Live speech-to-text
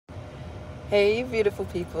Hey, you beautiful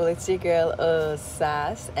people. It's your girl,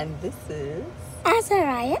 Osas, and this is...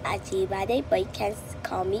 Azariah Ajibade, but you can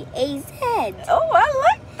call me AZ. Oh, I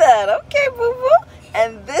like that. Okay, boo-boo.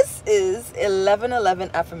 And this is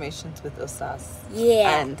 1111 Affirmations with Osas.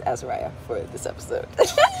 Yeah. And Azariah for this episode.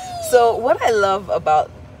 So what I love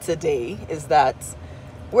about today is that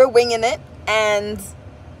we're winging it, and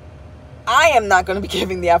I am not going to be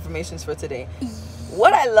giving the affirmations for today.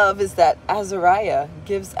 What I love is that Azariah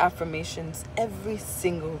gives affirmations every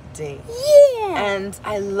single day. Yeah. And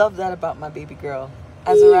I love that about my baby girl.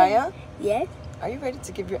 Azariah? Yes. Are you ready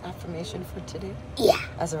to give your affirmation for today? Yeah.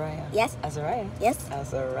 Azariah? Yes. Azariah? Yes.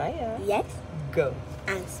 Azariah? Yes. Go.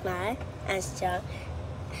 I'm smart, I'm strong,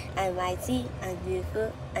 I'm mighty, I'm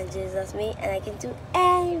beautiful, and Jesus me, and I can do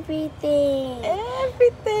everything.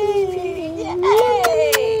 Everything.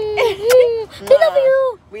 Yay! We love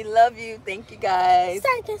you. We love you. Thank you, guys.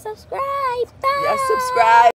 Like and subscribe. Bye. Yeah, subscribe.